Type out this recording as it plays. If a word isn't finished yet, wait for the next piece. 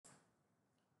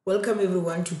Welcome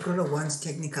everyone to Product One's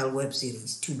technical web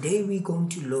series. Today we're going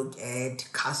to look at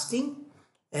casting,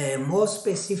 more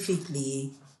specifically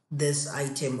this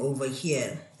item over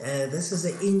here. This is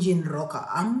an engine rocker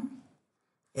arm.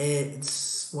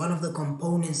 It's one of the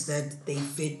components that they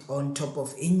fit on top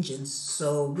of engines.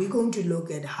 So we're going to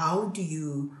look at how do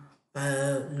you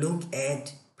look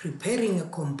at preparing a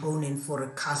component for a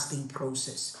casting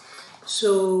process.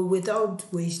 So without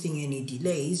wasting any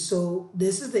delays, so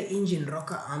this is the engine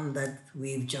rocker arm that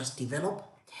we've just developed.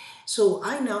 So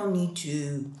I now need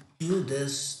to do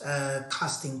this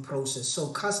casting process. So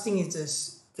casting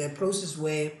is the process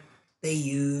where they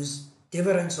use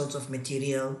different sorts of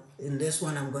material. In this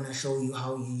one, I'm going to show you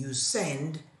how you use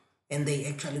sand, and they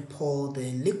actually pour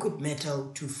the liquid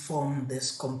metal to form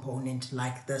this component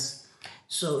like this.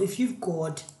 So if you've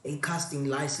got a casting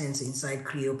license inside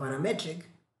Creo Parametric,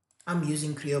 I'm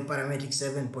using Creo Parametric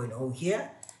 7.0 here.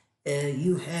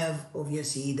 You have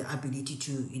obviously the ability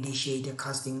to initiate a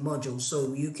casting module,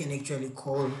 so you can actually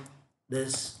call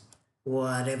this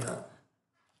whatever.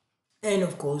 And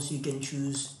of course, you can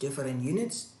choose different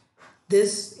units.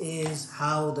 This is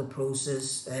how the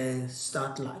process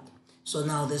start like. So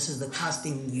now this is the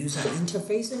casting user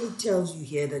interface, and it tells you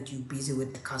here that you're busy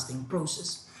with the casting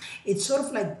process. It sort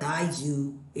of like guides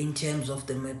you in terms of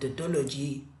the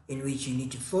methodology in which you need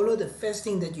to follow. The first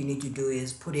thing that you need to do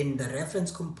is put in the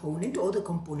reference component or the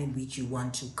component which you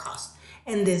want to cast.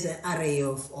 And there's an array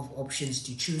of options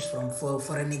to choose from.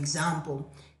 For an example,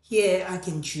 here I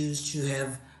can choose to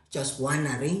have just one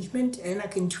arrangement, and I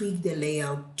can tweak the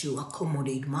layout to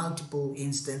accommodate multiple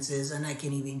instances, and I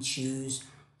can even choose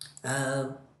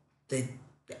the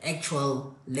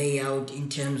actual layout in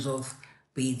terms of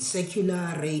be it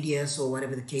secular, radius, or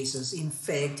whatever the case is. In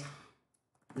fact,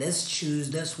 let's choose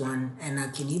this one, and I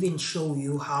can even show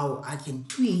you how I can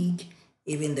tweak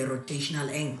even the rotational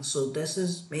angle. So this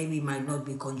is maybe might not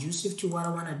be conducive to what I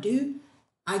want to do.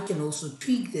 I can also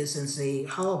tweak this and say,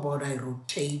 how about I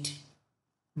rotate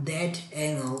that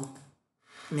angle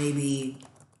maybe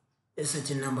a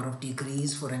certain number of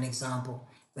degrees, for an example.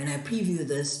 When I preview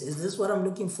this, is this what I'm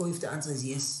looking for? If the answer is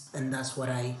yes, then that's what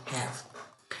I have.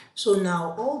 So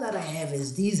now all that I have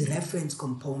is these reference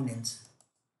components.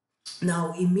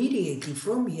 Now immediately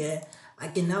from here, I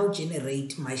can now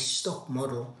generate my stock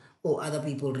model, or other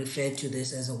people refer to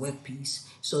this as a workpiece.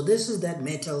 So this is that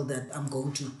metal that I'm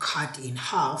going to cut in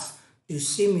half to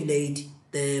simulate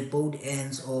the both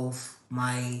ends of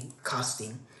my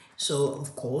casting. So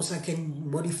of course I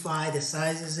can modify the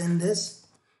sizes in this.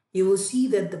 You will see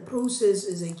that the process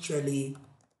is actually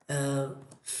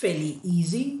fairly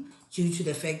easy due to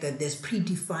the fact that there's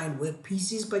predefined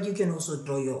workpieces, but you can also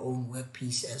draw your own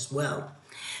workpiece as well.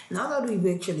 Now that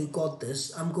we've actually got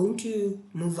this, I'm going to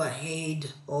move ahead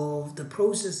of the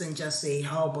process and just say,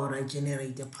 how about I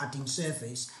generate a parting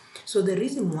surface? So the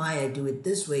reason why I do it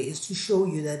this way is to show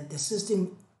you that the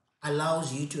system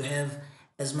allows you to have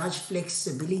as much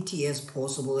flexibility as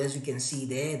possible. As you can see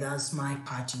there, that's my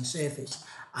parting surface.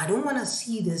 I don't want to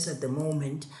see this at the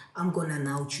moment. I'm going to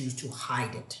now choose to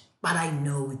hide it, but I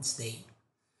know it's there.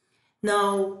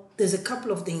 Now, there's a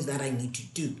couple of things that I need to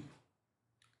do.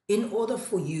 In order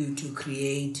for you to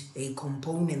create a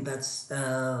component that's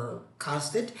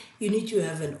casted, you need to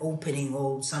have an opening,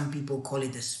 or some people call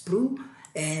it a sprue,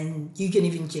 and you can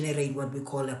even generate what we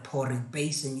call a pouring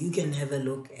basin. You can have a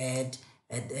look at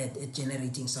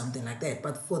generating something like that.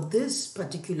 But for this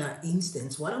particular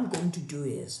instance, what I'm going to do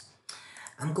is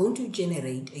I'm going to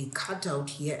generate a cutout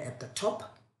here at the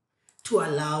top to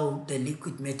allow the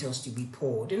liquid metals to be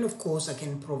poured. And of course, I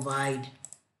can provide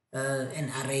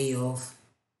an array of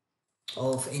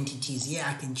entities here.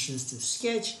 I can choose to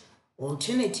sketch.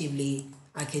 Alternatively,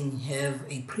 I can have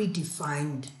a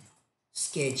predefined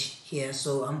sketch here.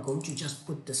 So I'm going to just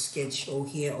put the sketch over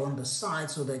here on the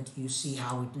side so that you see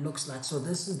how it looks like. So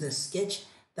this is the sketch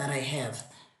that I have.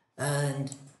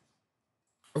 And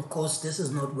of course, this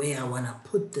is not where I want to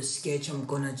put the sketch. I'm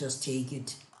going to just take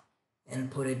it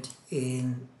and put it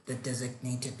in the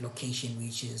designated location,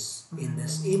 which is in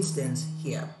this instance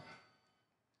here.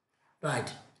 Right.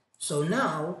 So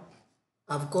now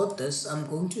I've got this. I'm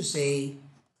going to say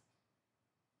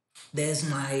there's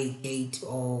my gate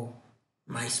or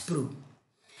my sprue.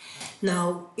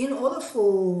 Now, in order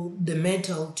for the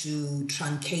metal to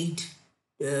truncate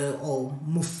or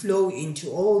move flow into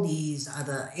all these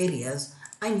other areas,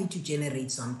 I need to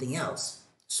generate something else.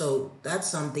 So that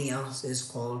something else is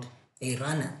called a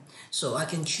runner. So I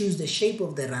can choose the shape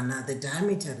of the runner, the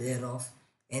diameter thereof,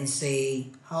 and say,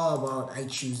 how about I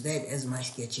choose that as my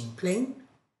sketching plane?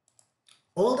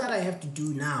 All that I have to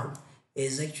do now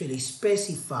is actually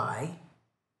specify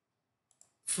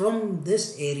from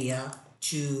this area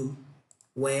to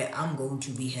where I'm going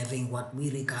to be having what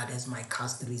we regard as my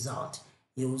cast result.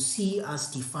 You'll see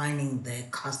us defining the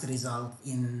cast result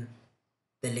in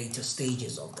the later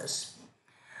stages of this.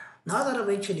 Now that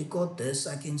I've actually got this,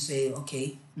 I can say,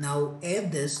 okay, now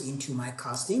add this into my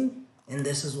casting, and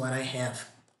this is what I have.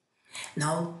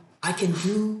 Now I can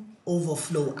do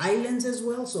overflow islands as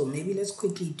well, so maybe let's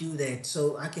quickly do that.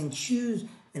 So I can choose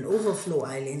an overflow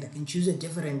island. I can choose a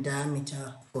different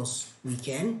diameter, of course we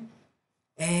can.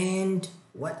 And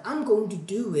what I'm going to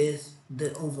do with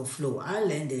the overflow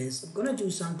island is I'm going to do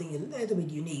something a little bit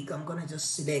unique. I'm going to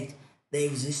just select the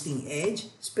existing edge,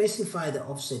 specify the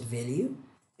offset value,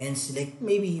 and select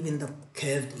maybe even the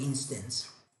curved instance.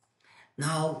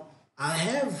 Now I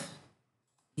have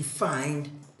defined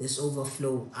this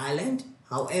overflow island.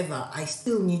 However, I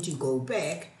still need to go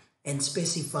back and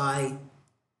specify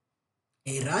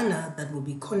a runner that will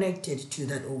be connected to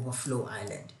that overflow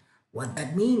island. What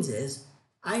that means is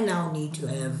I now need to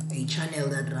have a channel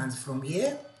that runs from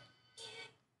here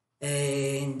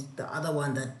and the other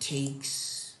one that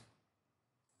takes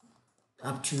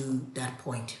up to that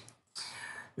point.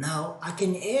 Now I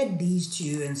can add these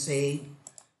two and say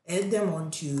add them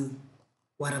onto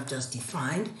what I've just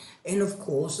defined, and of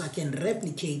course I can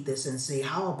replicate this and say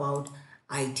how about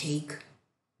I take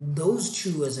those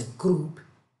two as a group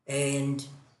and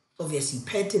obviously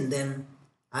pattern them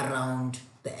around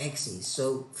the axis.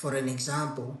 So for an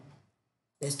example,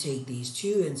 let's take these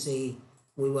two and say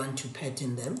we want to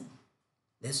pattern them.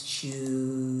 Let's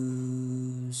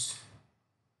choose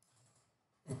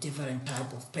a different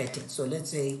type of pattern. So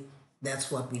let's say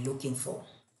that's what we're looking for.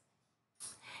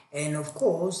 And of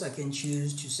course I can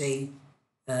choose to say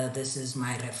this is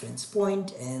my reference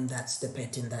point and that's the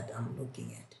pattern that I'm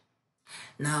looking at.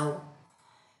 Now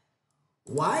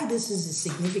why this is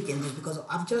significant is because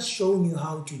I've just shown you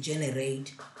how to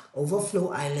generate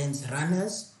overflow islands,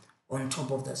 runners on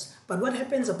top of this. But what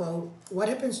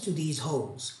happens to these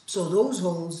holes? So those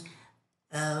holes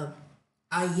are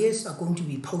going to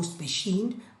be post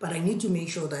machined, but I need to make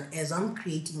sure that as I'm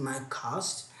creating my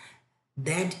cast,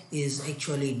 that is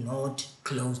actually not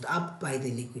closed up by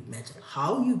the liquid metal.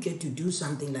 How you get to do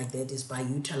something like that is by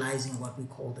utilizing what we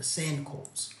call the sand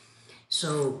cores.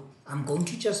 So I'm going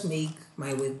to just make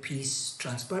my workpiece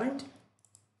transparent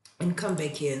and come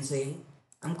back here and say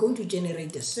I'm going to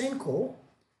generate a sand core.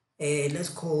 Let's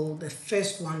call the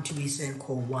first one to be sand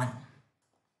core 1,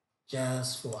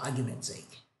 just for argument's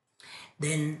sake.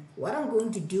 Then what I'm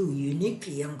going to do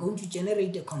uniquely, I'm going to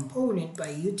generate a component by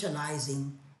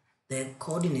utilizing the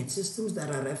coordinate systems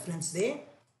that are referenced there,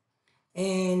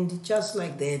 and just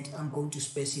like that I'm going to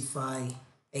specify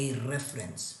a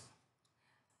reference,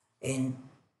 and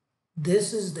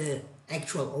this is the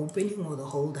actual opening or the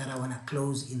hole that I want to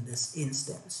close in this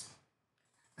instance.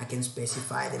 I can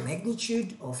specify the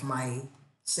magnitude of my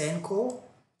sand core.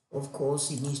 Of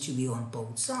course it needs to be on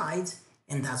both sides,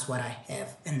 and that's what I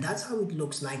have, and that's how it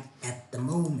looks like at the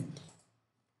moment.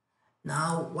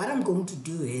 Now what I'm going to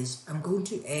do is I'm going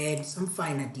to add some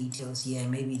finer details here.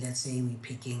 Maybe let's say we're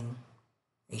picking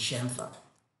a chamfer.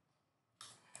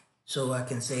 So I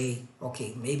can say,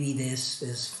 okay, maybe this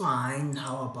is fine.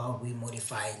 How about we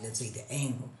modify, let's say, the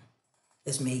angle.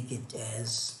 Let's make it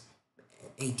as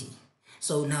 80.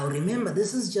 So now remember,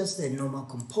 this is just a normal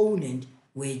component,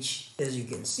 which as you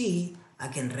can see, I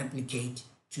can replicate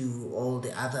to all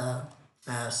the other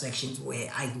sections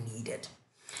where I need it.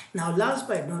 Now, last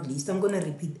but not least, I'm going to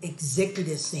repeat exactly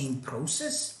the same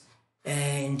process.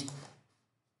 And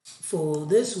for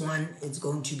this one, it's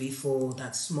going to be for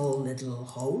that small little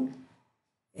hole.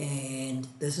 And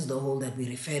this is the hole that we're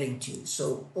referring to.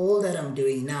 So all that I'm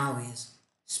doing now is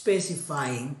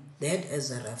specifying that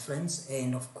as a reference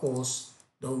and, of course,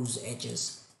 those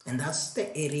edges. And that's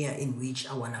the area in which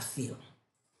I want to fill.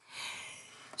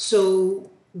 So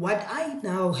what I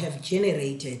now have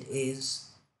generated is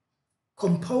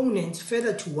components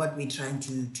further to what we're trying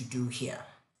to do here.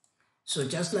 So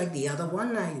just like the other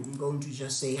one, I'm going to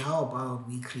just say, how about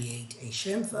we create a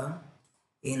chamfer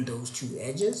in those two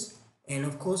edges? And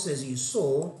of course, as you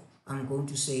saw, I'm going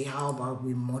to say, how about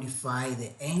we modify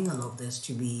the angle of this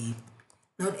to be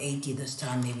not 80 this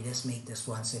time, maybe let's make this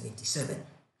 177.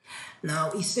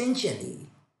 Now, essentially,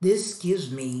 this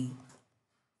gives me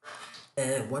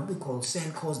what we call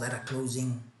sand cores that are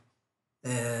closing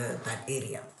that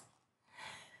area.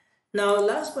 Now,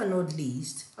 last but not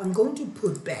least, I'm going to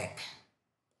put back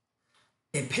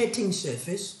a petting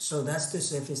surface. So that's the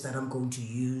surface that I'm going to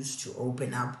use to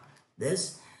open up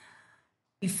this.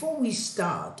 Before we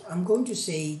start, I'm going to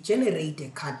say generate a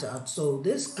cutout. So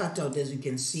this cutout, as you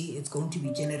can see, it's going to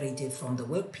be generated from the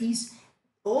workpiece.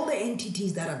 all the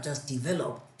entities that I've just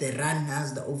developed, the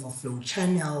runners, the overflow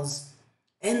channels,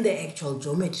 and the actual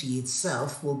geometry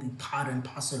itself will be part and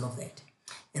parcel of that.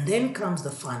 And then comes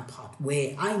the fun part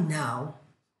where I now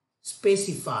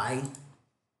specify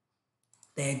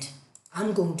that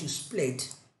I'm going to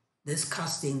split this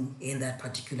casting in that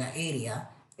particular area,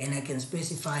 and I can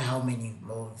specify how many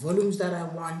more volumes that I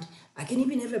want. I can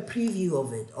even have a preview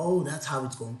of it. Oh, that's how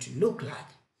it's going to look like.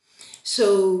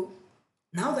 So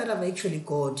now that I've actually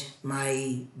got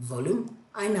my volume,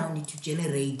 I now need to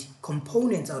generate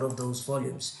components out of those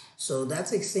volumes. So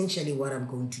that's essentially what I'm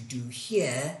going to do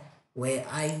here, where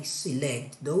I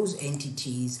select those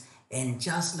entities, and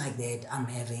just like that, I'm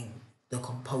having the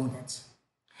components.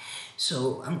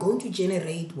 So I'm going to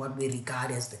generate what we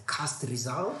regard as the cast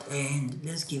result, and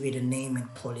let's give it a name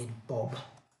and call it Bob.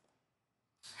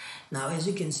 Now, as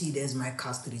you can see, there's my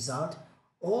cast result.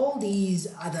 All these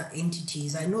other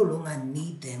entities, I no longer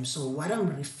need them. So what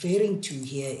I'm referring to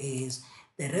here is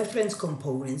the reference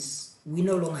components. We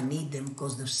no longer need them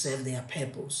because they've served their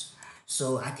purpose.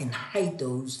 So I can hide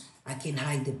those. I can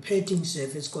hide the petting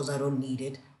surface because I don't need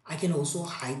it. I can also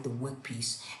hide the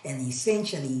workpiece. And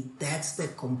essentially, that's the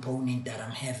component that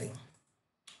I'm having.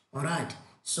 All right.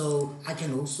 So I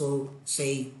can also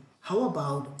say, how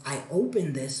about I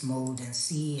open this mode and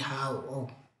see how,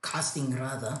 or casting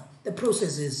rather, the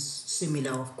process is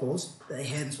similar, of course,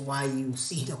 hence why you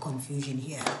see the confusion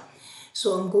here.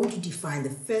 So I'm going to define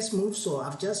the first move. So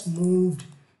I've just moved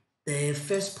the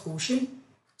first portion.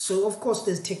 So of course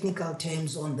there's technical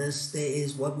terms on this. There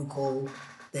is what we call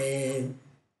the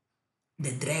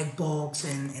drag box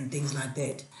and things like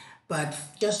that. But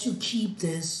just to keep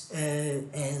this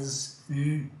as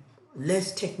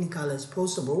less technical as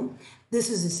possible,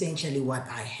 this is essentially what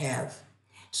I have.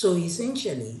 So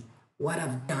essentially what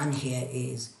I've done here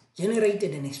is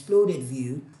generated an exploded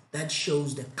view that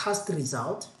shows the cast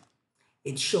result.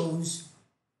 It shows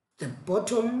the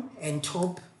bottom and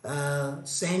top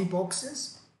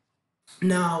sandboxes.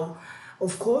 Now,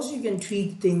 of course, you can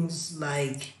tweak things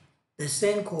like the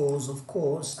sand calls. Of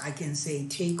course, I can say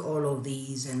take all of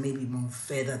these and maybe move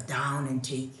further down and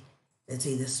take, let's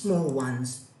say, the small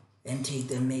ones and take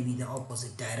them maybe the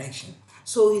opposite direction.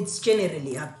 So it's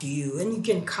generally up to you, and you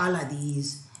can color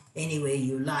these any way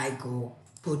you like, or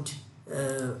put,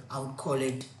 I would call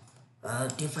it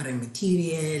different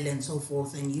material and so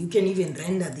forth, and you can even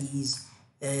render these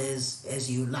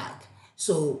as you like.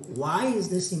 So why is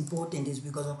this important is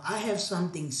because I have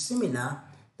something similar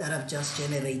that I've just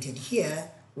generated here,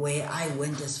 where I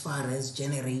went as far as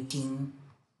generating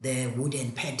the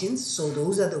wooden patterns. So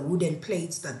those are the wooden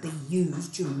plates that they use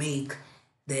to make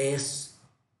this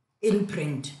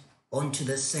imprint onto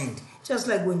the sand, just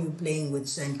like when you're playing with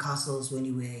sand castles when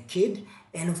you were a kid.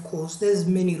 And of course there's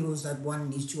many rules that one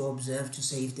needs to observe to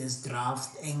say if there's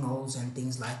draft angles and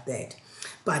things like that.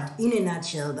 But in a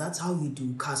nutshell, that's how you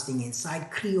do casting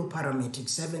inside Creo Parametric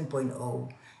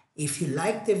 7.0. If you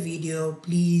like the video,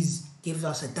 please give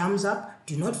us a thumbs up.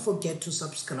 Do not forget to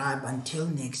subscribe. Until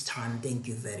next time, thank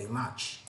you very much.